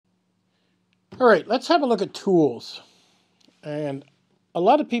All right, let's have a look at tools. And a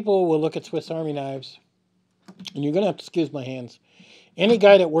lot of people will look at Swiss Army knives, and you're going to have to excuse my hands. Any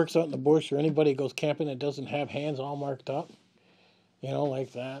guy that works out in the bush or anybody that goes camping that doesn't have hands all marked up,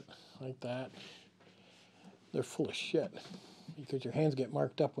 like that, they're full of shit. Because your hands get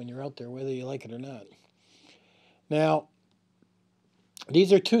marked up when you're out there, whether you like it or not. Now,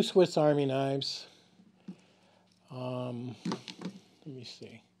 these are two Swiss Army knives. Let me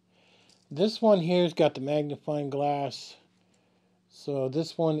see. This one here's got the magnifying glass. So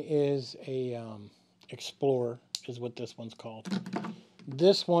this one is a Explorer, is what this one's called.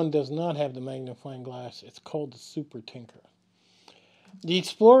 This one does not have the magnifying glass. It's called the Super Tinker. The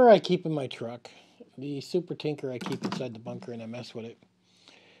Explorer I keep in my truck. The Super Tinker I keep inside the bunker and I mess with it.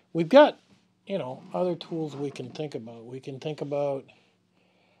 We've got, other tools we can think about. We can think about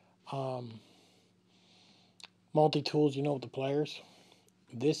multi-tools, with the pliers.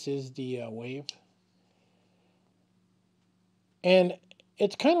 This is the Wave. And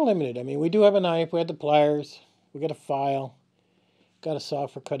it's kind of limited. I mean, we do have a knife. We have the pliers. We got a file. Got a saw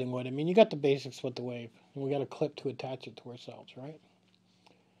for cutting wood. I mean, you got the basics with the Wave. And we got a clip to attach it to ourselves, right?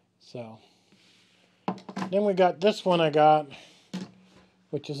 So, then we got this one I got,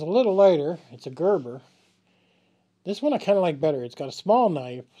 which is a little lighter. It's a Gerber. This one I kind of like better. It's got a small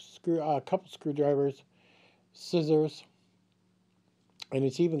knife, a couple screwdrivers, scissors, and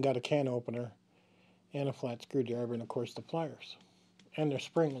it's even got a can opener and a flat screwdriver, and of course the pliers. And they're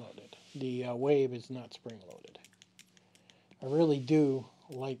spring-loaded. The Wave is not spring-loaded. I really do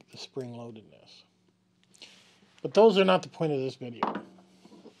like the spring-loadedness. But those are not the point of this video.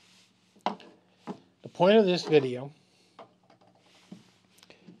 The point of this video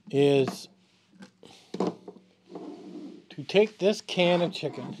is to take this can of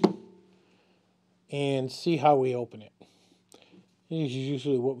chicken and see how we open it. This is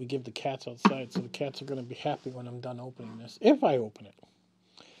usually what we give the cats outside, so the cats are going to be happy when I'm done opening this, if I open it.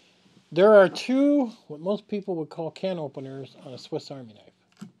 There are two, what most people would call can openers on a Swiss Army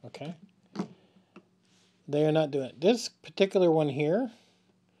knife, okay? They are not doing it. This particular one here,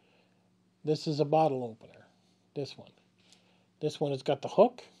 this is a bottle opener, this one. This one has got the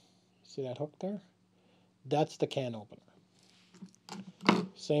hook. See that hook there? That's the can opener.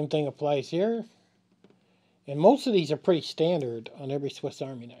 Same thing applies here. And most of these are pretty standard on every Swiss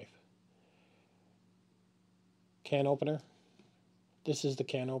Army knife. Can opener. This is the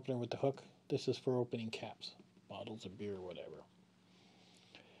can opener with the hook. This is for opening caps, bottles of beer or whatever.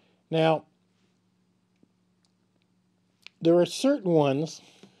 Now, there are certain ones,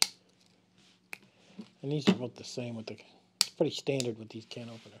 and these are about the same with it's pretty standard with these can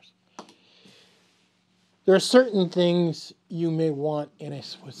openers. There are certain things you may want in a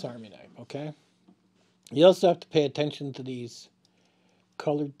Swiss Army knife, okay? You also have to pay attention to these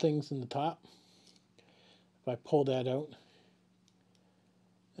colored things in the top. If I pull that out,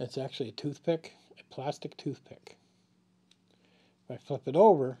 that's actually a toothpick, a plastic toothpick. If I flip it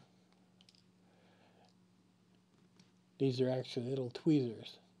over, these are actually little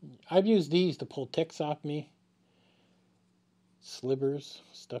tweezers. I've used these to pull ticks off me, slivers,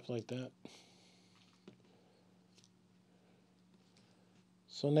 stuff like that.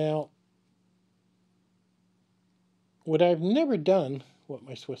 So now, what I've never done with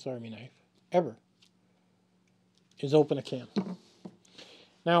my Swiss Army knife, ever, is open a can.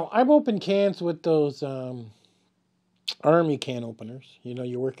 Now, I've opened cans with those Army can openers.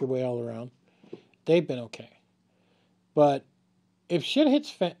 You work your way all around. They've been okay. But if shit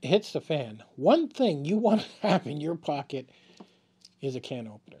hits the fan, one thing you want to have in your pocket is a can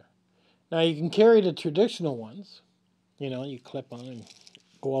opener. Now, you can carry the traditional ones. You clip on and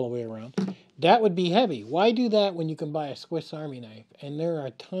go all the way around. That would be heavy. Why do that when you can buy a Swiss Army knife? And there are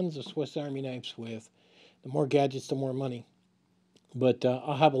tons of Swiss Army knives with the more gadgets, the more money. But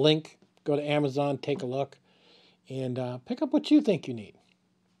I'll have a link. Go to Amazon, take a look, and pick up what you think you need.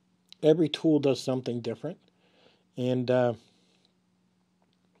 Every tool does something different. And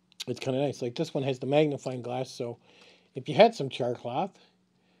it's kind of nice. Like this one has the magnifying glass, so if you had some char cloth,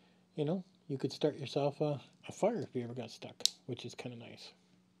 you could start yourself a fire if you ever got stuck, which is kind of nice.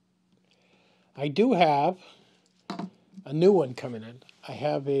 I do have a new one coming in. I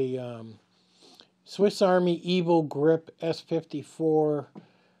have a Swiss Army Evil Grip S54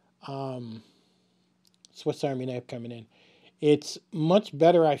 Swiss Army knife coming in. It's much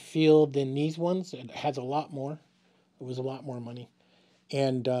better, I feel, than these ones. It has a lot more. It was a lot more money.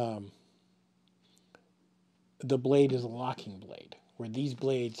 And the blade is a locking blade. Where these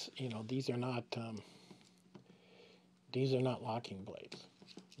blades, these are not locking blades,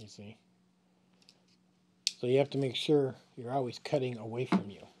 you see. So you have to make sure you're always cutting away from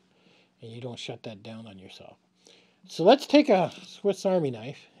you. and you don't shut that down on yourself. So let's take a Swiss Army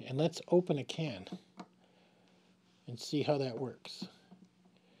knife and let's open a can and see how that works.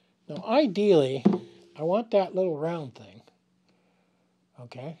 Now ideally, I want that little round thing.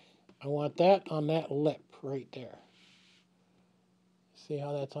 Okay? I want that on that lip right there. See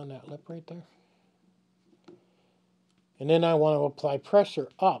how that's on that lip right there? And then I want to apply pressure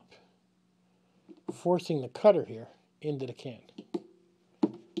up, forcing the cutter here into the can.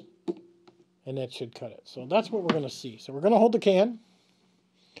 And that should cut it. So that's what we're going to see. So we're going to hold the can.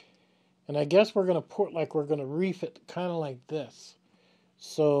 And I guess we're going to put, like, we're going to reef it kind of like this.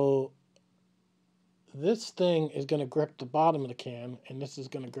 So this thing is going to grip the bottom of the can, and this is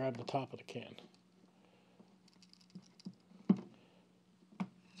going to grab the top of the can.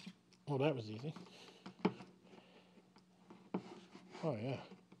 Oh, that was easy. Oh, yeah.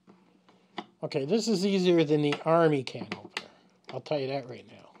 Okay, this is easier than the Army can opener. I'll tell you that right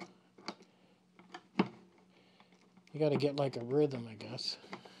now. You got to get like a rhythm, I guess.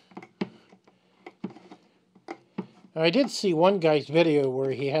 Now, I did see one guy's video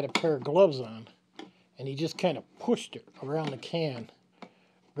where he had a pair of gloves on, and he just kind of pushed it around the can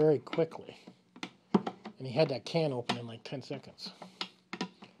very quickly. And he had that can open in like 10 seconds.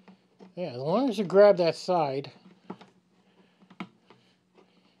 Yeah, as long as you grab that side,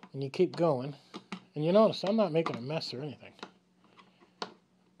 and you keep going, and you notice I'm not making a mess or anything.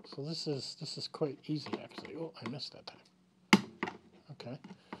 So this is quite easy, actually. Oh, I missed that time. Okay.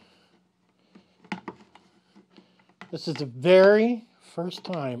 This is the very first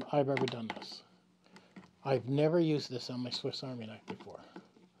time I've ever done this. I've never used this on my Swiss Army knife before.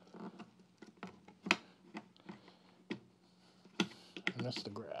 I missed the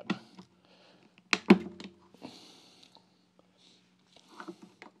grab.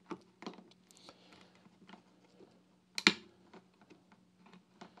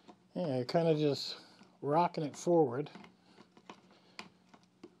 Yeah, you're kind of just rocking it forward.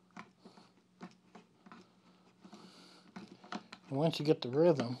 And once you get the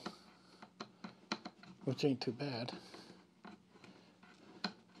rhythm, which ain't too bad.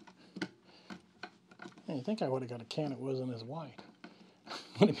 Yeah, you think I would have got a can that wasn't as wide.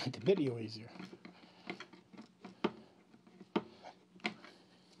 Would have made the video easier.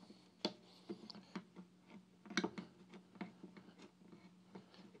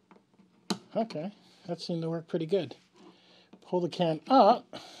 Okay, that seemed to work pretty good. Pull the can up.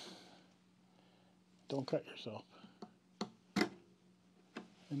 Don't cut yourself.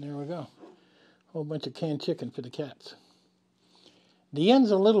 And there we go. Whole bunch of canned chicken for the cats. The end's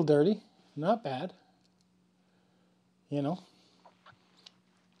a little dirty. Not bad. You know.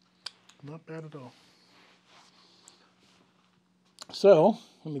 Not bad at all. So,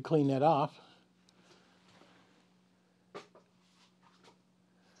 let me clean that off.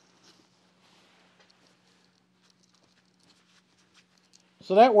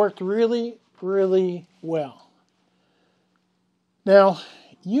 So that worked really, really well. Now,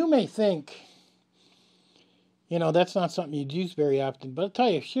 you may think, you know, that's not something you'd use very often. But I'll tell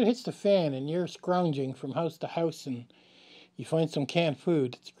you, if shit hits the fan and you're scrounging from house to house and you find some canned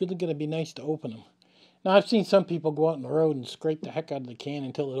food, it's really going to be nice to open them. Now, I've seen some people go out on the road and scrape the heck out of the can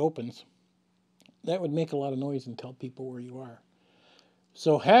until it opens. That would make a lot of noise and tell people where you are.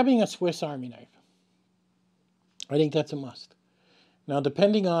 So having a Swiss Army knife, I think that's a must. Now,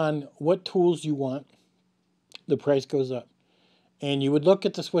 depending on what tools you want, the price goes up. And you would look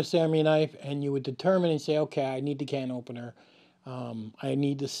at the Swiss Army knife and you would determine and say, okay, I need the can opener. I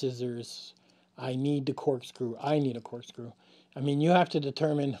need the scissors. I need the corkscrew. I need a corkscrew. I mean, you have to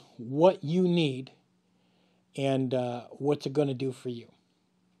determine what you need and what's it going to do for you.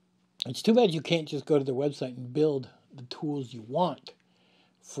 It's too bad you can't just go to their website and build the tools you want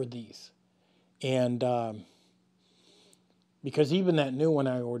for these. And because even that new one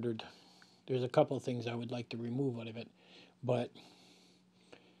I ordered, there's a couple of things I would like to remove out of it. But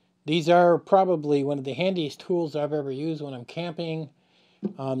these are probably one of the handiest tools I've ever used when I'm camping.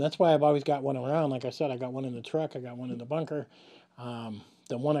 That's why I've always got one around. Like I said, I got one in the truck. I got one in the bunker.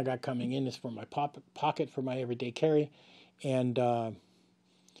 The one I got coming in is for my pocket for my everyday carry. And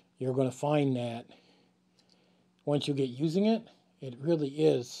you're going to find that once you get using it, it really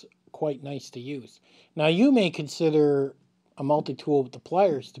is quite nice to use. Now, you may consider a multi-tool with the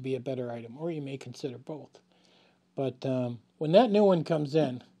pliers to be a better item, or you may consider both. But when that new one comes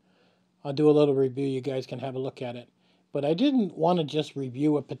in, I'll do a little review. You guys can have a look at it. But I didn't want to just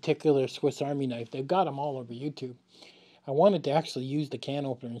review a particular Swiss Army knife. They've got them all over YouTube. I wanted to actually use the can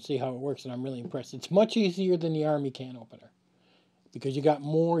opener and see how it works, and I'm really impressed. It's much easier than the Army can opener because you got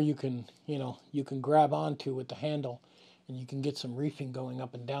more you can grab onto with the handle And you can get some reefing going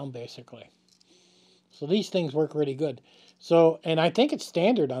up and down, basically. So these things work really good. So, and I think it's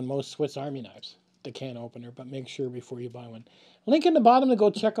standard on most Swiss Army knives, the can opener, but make sure before you buy one. Link in the bottom to go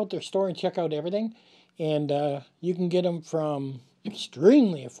check out their store and check out everything. And you can get them from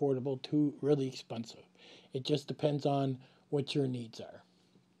extremely affordable to really expensive. It just depends on what your needs are.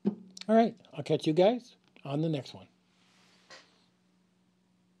 All right, I'll catch you guys on the next one.